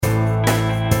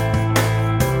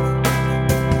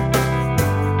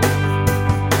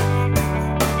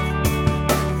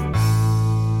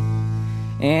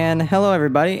And hello,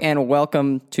 everybody, and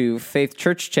welcome to Faith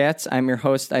Church Chats. I'm your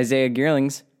host, Isaiah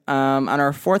Geerlings. On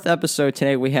our fourth episode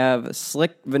today, we have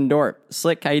Slick Van Dorp.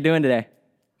 Slick, how you doing today?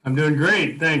 I'm doing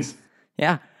great, thanks.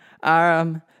 Yeah.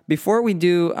 Before we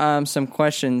do some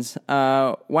questions,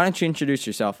 why don't you introduce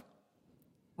yourself?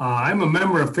 I'm a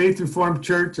member of Faith Reformed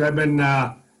Church. I've been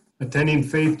attending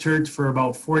Faith Church for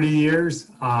about 40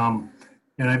 years, and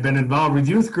I've been involved with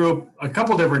youth group a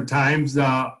couple different times.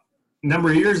 A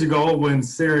number of years ago, when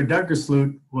Sarah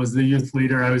Duckersloot was the youth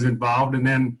leader, I was involved, and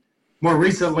then more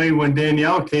recently, when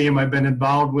Danielle came, I've been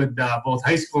involved with both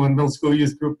high school and middle school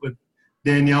youth group with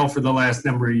Danielle for the last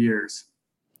number of years.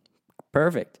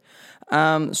 Perfect.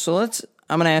 I'm going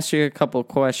to ask you a couple of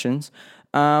questions.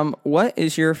 What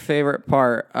is your favorite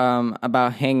part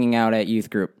about hanging out at youth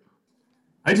group?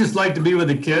 I just like to be with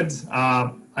the kids.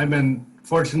 I've been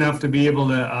fortunate enough to be able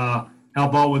to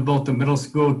help out with both the middle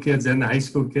school kids and the high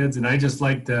school kids, and I just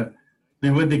like to be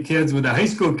with the kids. With the high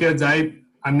school kids,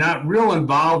 I'm not real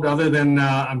involved other than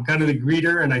I'm kind of the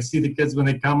greeter, and I see the kids when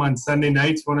they come on Sunday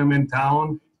nights when I'm in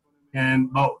town. And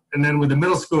then with the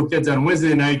middle school kids on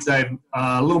Wednesday nights, I'm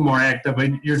a little more active.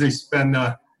 I usually spend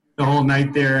the whole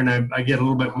night there, and I get a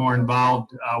little bit more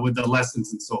involved with the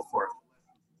lessons and so forth.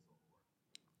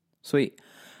 Sweet.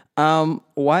 Can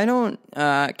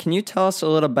you tell us a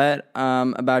little bit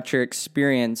about your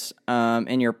experience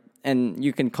and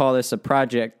you can call this a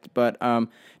project, but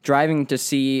driving to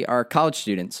see our college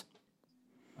students?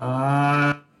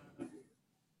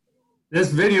 This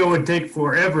video would take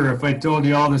forever if I told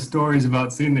you all the stories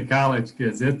about seeing the college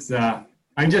kids. I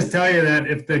can just tell you that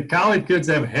if the college kids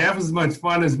have half as much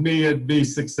fun as me, it'd be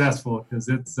successful, because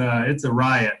it's a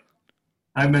riot.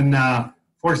 I've been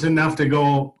fortunate enough to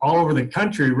go all over the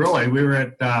country, really. We were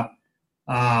at,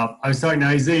 I was talking to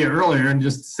Isaiah earlier and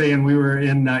just saying we were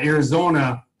in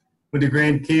Arizona with the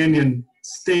Grand Canyon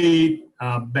State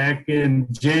back in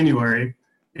January.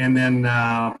 And then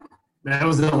that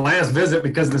was the last visit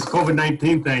because of this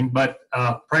COVID-19 thing. But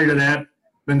prior to that,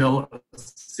 been to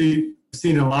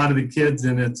seen a lot of the kids,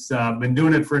 and it's been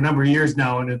doing it for a number of years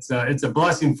now. And it's a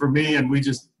blessing for me, and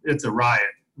it's a riot.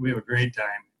 We have a great time.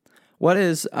 What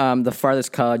is the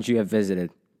farthest college you have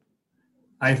visited?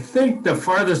 I think the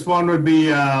farthest one would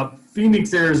be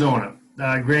Phoenix, Arizona,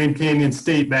 Grand Canyon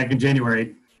State back in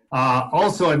January.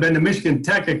 Also, I've been to Michigan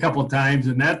Tech a couple times,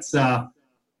 and that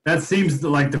seems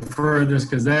like the furthest,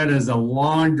 because that is a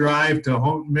long drive to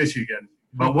Houghton, Michigan,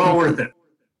 but well worth it.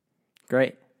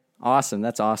 Great. Awesome.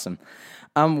 That's awesome.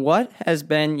 What has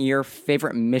been your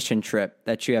favorite mission trip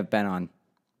that you have been on?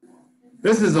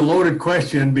 This is a loaded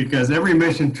question because every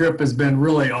mission trip has been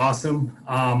really awesome.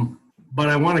 But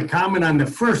I want to comment on the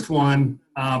first one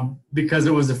because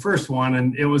it was the first one,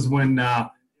 and it was when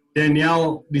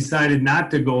Danielle decided not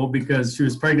to go because she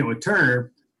was pregnant with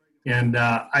Turner. And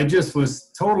I just was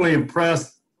totally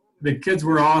impressed. The kids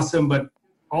were awesome, but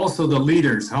also the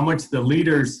leaders, how much the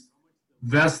leaders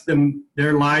vest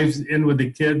their lives in with the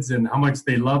kids and how much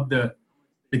they love the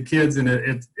kids. And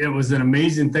it was an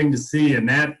amazing thing to see. And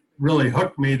that really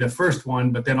hooked me, the first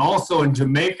one. But then also in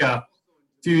Jamaica a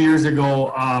few years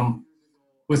ago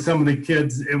with some of the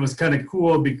kids, it was kind of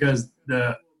cool because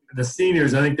the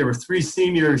seniors, I think there were 3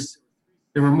 seniors.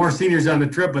 There were more seniors on the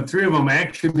trip, but 3 of them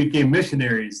actually became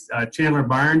missionaries. Chandler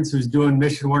Barnes, who's doing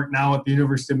mission work now at the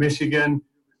University of Michigan.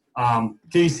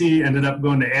 Casey ended up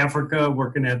going to Africa,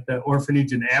 working at the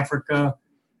orphanage in Africa.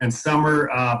 And Summer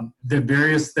did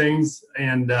various things.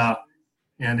 And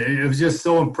it was just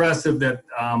so impressive that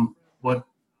what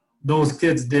those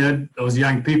kids did, those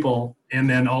young people, and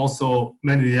then also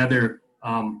many of the other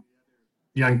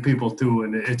young people too.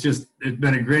 And it's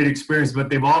been a great experience, but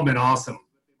they've all been awesome.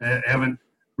 I haven't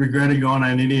regretted going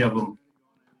on any of them.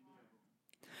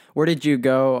 Where did you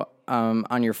go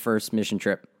on your first mission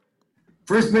trip?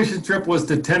 First mission trip was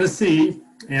to Tennessee,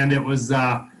 and it was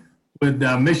with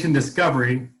Mission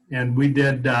Discovery, and we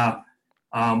did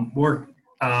work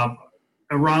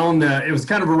around it was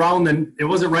kind of around it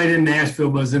wasn't right in Nashville,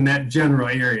 but it was in that general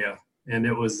area, and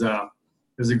it was a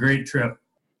great trip.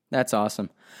 That's awesome.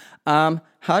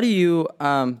 How do you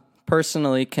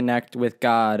personally connect with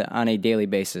God on a daily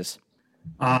basis?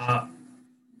 I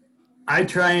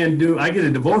get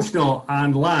a devotional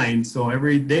online, so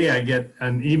every day I get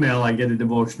an email, I get a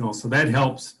devotional, so that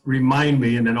helps remind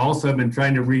me. And then also I've been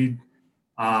trying to read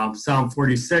Psalm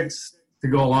 46 to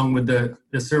go along with the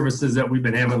services that we've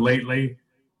been having lately.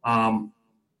 And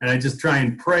I just try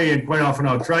and pray, and quite often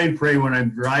I'll try and pray when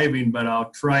I'm driving, but I'll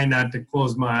try not to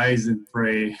close my eyes and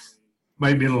pray.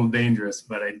 Might be a little dangerous,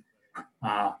 but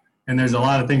and there's a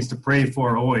lot of things to pray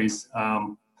for always.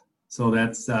 So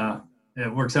that's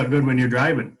it works out good when you're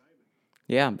driving.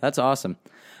 Yeah, that's awesome.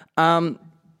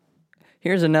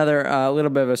 Here's another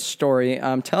little bit of a story.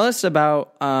 Tell us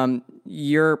about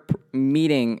your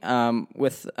meeting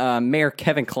with Mayor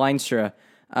Kevin Kleinstra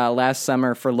last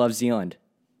summer for Love Zealand.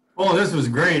 Oh, this was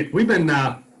great. We've been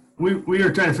we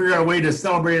were trying to figure out a way to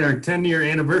celebrate our 10-year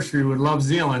anniversary with Love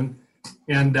Zealand,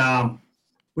 and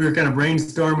we were kind of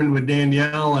brainstorming with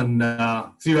Danielle and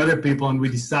a few other people, and we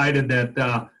decided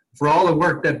that for all the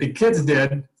work that the kids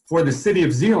did for the city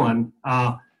of Zeeland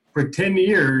for 10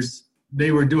 years,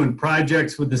 they were doing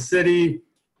projects with the city,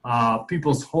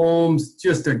 people's homes,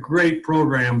 just a great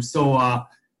program. So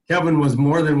Kevin was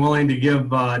more than willing to give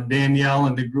Danielle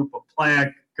and the group a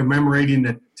plaque commemorating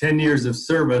the 10 years of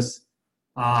service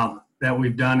that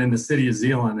we've done in the city of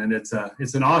Zeeland. And it's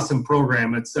an awesome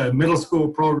program. It's a middle school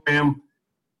program,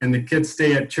 and the kids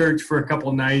stay at church for a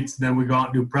couple nights. And then we go out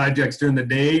and do projects during the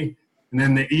day. And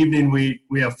then the evening we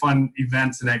have fun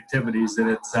events and activities. And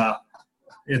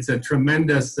it's a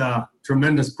tremendous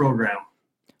program.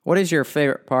 What is your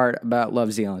favorite part about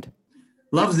Love Zealand?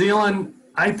 Love Zealand,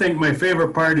 I think my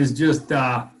favorite part is just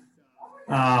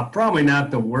probably not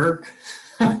the work.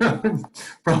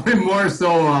 Probably more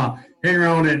so hang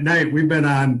around at night. We've been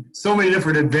on so many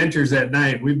different adventures at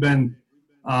night. We went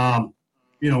on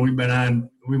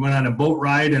a boat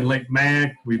ride in Lake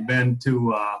Mac. We've been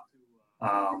to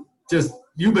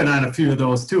you've been on a few of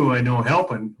those too, I know,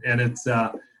 helping. And it's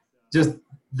just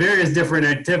various different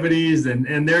activities,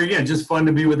 and they're, again, just fun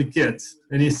to be with the kids.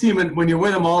 And you see them when you're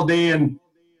with them all day and,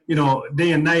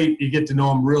 day and night, you get to know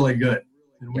them really good.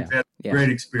 And we've had great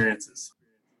experiences.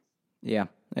 Yeah,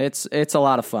 it's a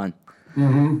lot of fun.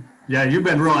 Mm-hmm. Yeah, you've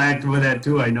been real active with that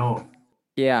too, I know.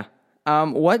 Yeah.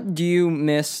 What do you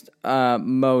miss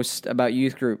most about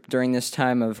youth group during this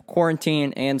time of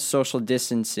quarantine and social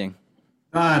distancing?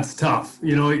 It's tough.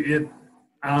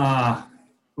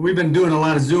 We've been doing a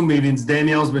lot of Zoom meetings.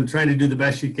 Danielle's been trying to do the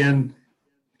best she can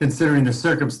considering the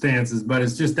circumstances, but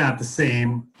it's just not the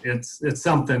same. It's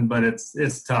something, but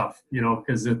it's tough,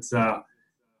 because it's,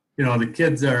 the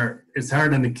kids it's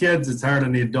hard on the kids. It's hard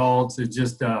on the adults. It's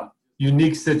just a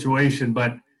unique situation,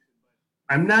 but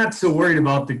I'm not so worried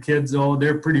about the kids, though.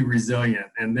 They're pretty resilient,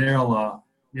 and they'll,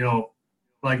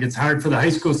 it's hard for the high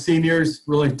school seniors,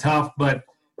 really tough, but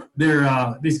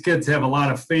these kids have a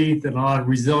lot of faith and a lot of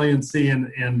resiliency,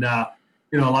 and a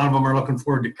lot of them are looking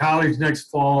forward to college next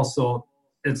fall. So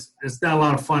it's not a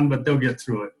lot of fun, but they'll get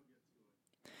through it.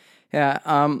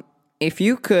 Yeah. If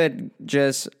you could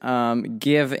just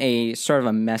give a sort of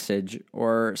a message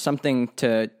or something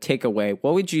to take away,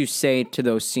 what would you say to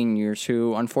those seniors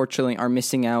who unfortunately are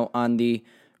missing out on the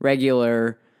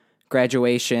regular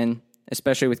graduation,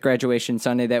 especially with graduation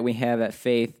Sunday that we have at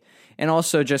Faith, and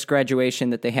also just graduation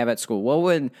that they have at school?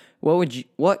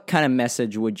 What kind of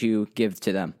message would you give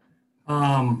to them?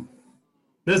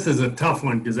 This is a tough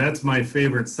one because that's my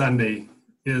favorite Sunday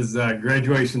is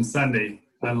graduation Sunday.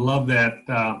 I love that,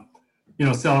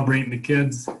 celebrating the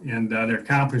kids and their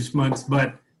accomplishments,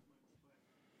 but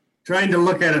trying to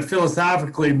look at it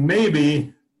philosophically,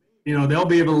 maybe, they'll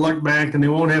be able to look back and they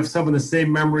won't have some of the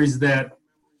same memories that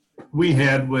we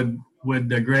had with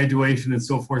the graduation and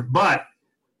so forth, but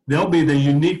they'll be the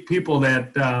unique people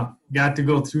that got to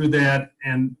go through that,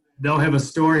 and they'll have a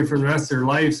story for the rest of their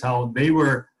lives how they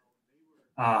were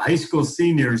high school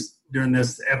seniors during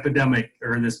this epidemic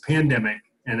or this pandemic,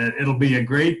 and it'll be a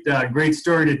great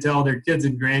story to tell their kids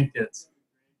and grandkids.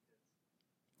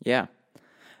 Yeah.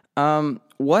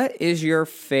 What is your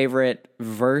favorite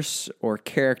verse or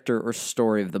character or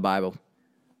story of the Bible?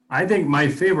 I think my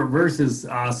favorite verse is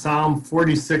Psalm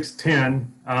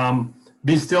 46:10.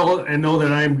 Be still and know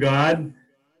that I am God.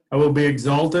 I will be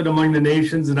exalted among the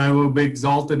nations, and I will be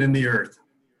exalted in the earth.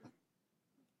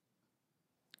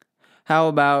 How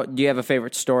about, do you have a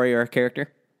favorite story or a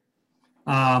character?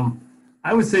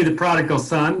 I would say the prodigal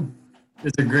son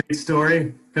is a great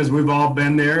story because we've all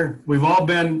been there. We've all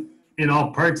been in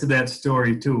all parts of that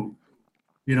story too.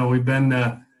 We've been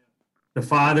the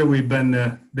father, we've been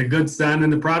the good son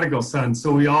and the prodigal son.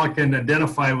 So we all can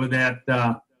identify with that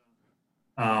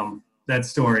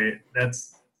story.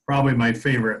 That's probably my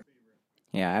favorite.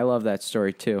 Yeah, I love that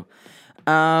story too.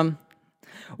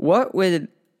 What would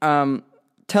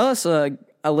tell us a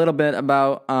little bit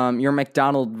about your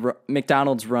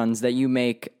McDonald's runs that you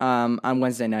make on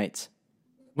Wednesday nights?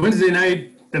 Wednesday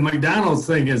night, the McDonald's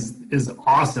thing is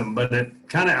awesome, but it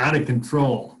kind of out of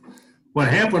control. What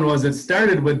happened was it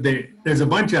started with there's a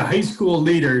bunch of high school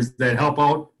leaders that help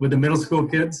out with the middle school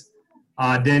kids.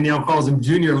 Danielle calls them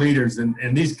junior leaders, and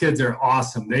these kids are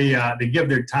awesome. They give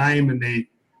their time, and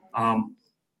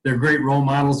they're great role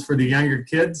models for the younger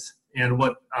kids. And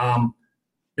what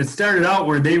it started out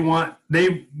where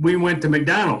we went to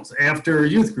McDonald's after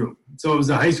youth group. So it was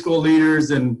the high school leaders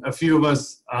and a few of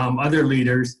us other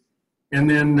leaders. And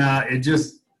then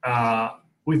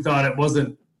we thought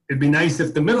it'd be nice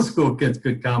if the middle school kids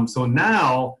could come. So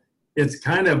now it's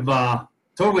kind of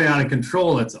totally out of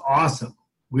control. It's awesome.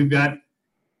 We got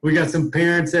some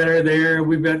parents that are there.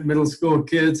 We've got middle school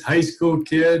kids, high school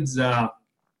kids,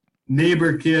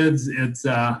 neighbor kids. It's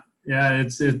a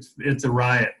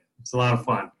riot. It's a lot of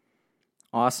fun.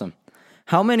 Awesome.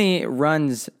 How many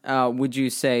runs would you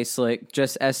say, Slick,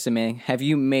 just estimating, have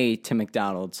you made to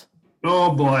McDonald's?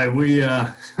 Oh boy, we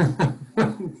don't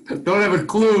have a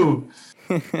clue.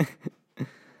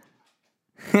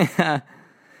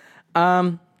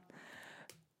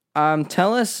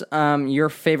 Tell us your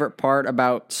favorite part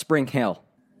about Spring Hill.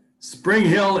 Spring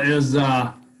Hill is,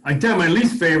 I tell you, my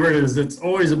least favorite is it's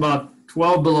always about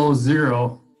 12 below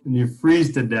zero and you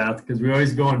freeze to death because we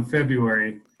always go in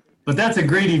February. But that's a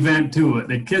great event too.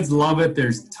 The kids love it.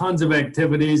 There's tons of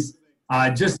activities.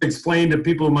 Just explain to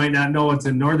people who might not know, it's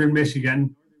in northern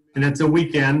Michigan and it's a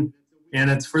weekend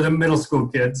and it's for the middle school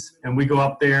kids. And we go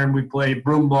up there and we play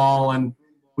broom ball and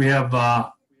we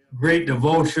have great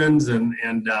devotions and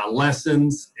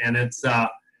lessons. And it's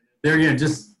there again,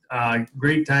 just a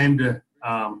great time to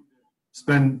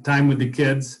spend time with the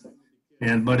kids.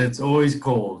 But it's always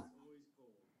cold.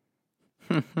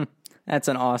 That's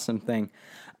an awesome thing.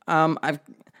 I've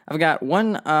got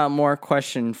one more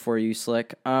question for you,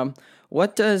 Slick.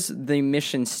 What does the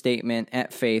mission statement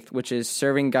at Faith, which is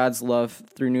serving God's love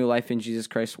through new life in Jesus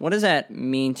Christ, what does that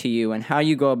mean to you and how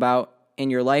you go about in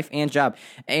your life and job,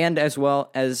 and as well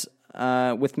as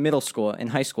with middle school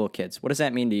and high school kids? What does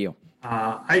that mean to you?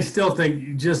 I still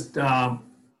think just, we're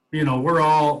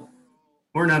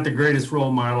not the greatest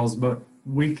role models, but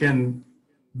we can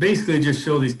basically just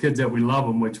show these kids that we love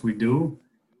them, which we do.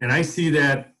 And I see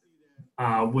that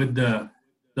with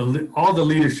all the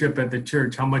leadership at the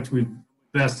church, how much we've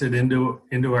vested into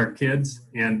our kids.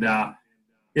 And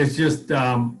it's just,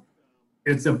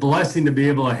 it's a blessing to be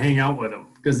able to hang out with them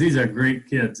because these are great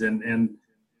kids. And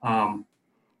I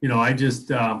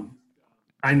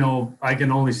know I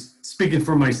can only, speaking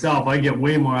for myself, I get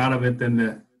way more out of it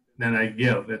than I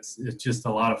give. It's just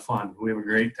a lot of fun. We have a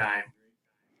great time.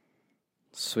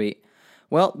 Sweet.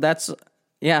 Well, that's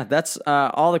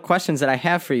all the questions that I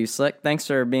have for you, Slick. Thanks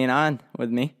for being on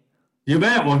with me. You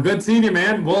bet. Well, good seeing you,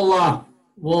 man.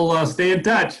 We'll stay in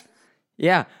touch.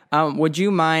 Yeah. Would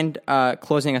you mind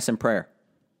closing us in prayer?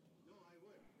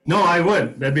 No, I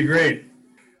would. That'd be great.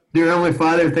 Dear Heavenly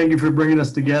Father, thank you for bringing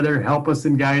us together. Help us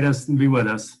and guide us and be with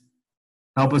us.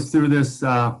 Help us through this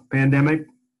pandemic.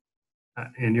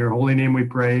 In your holy name we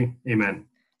pray. Amen.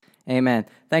 Amen.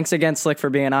 Thanks again, Slick, for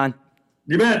being on.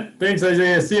 You bet. Thanks,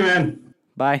 Isaiah. See you, man.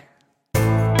 Bye.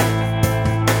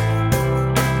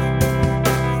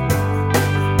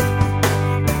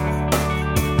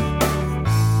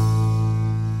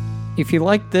 If you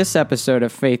liked this episode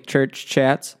of Faith Church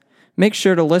Chats, make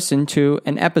sure to listen to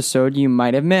an episode you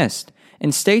might have missed,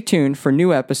 and stay tuned for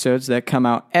new episodes that come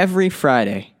out every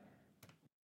Friday.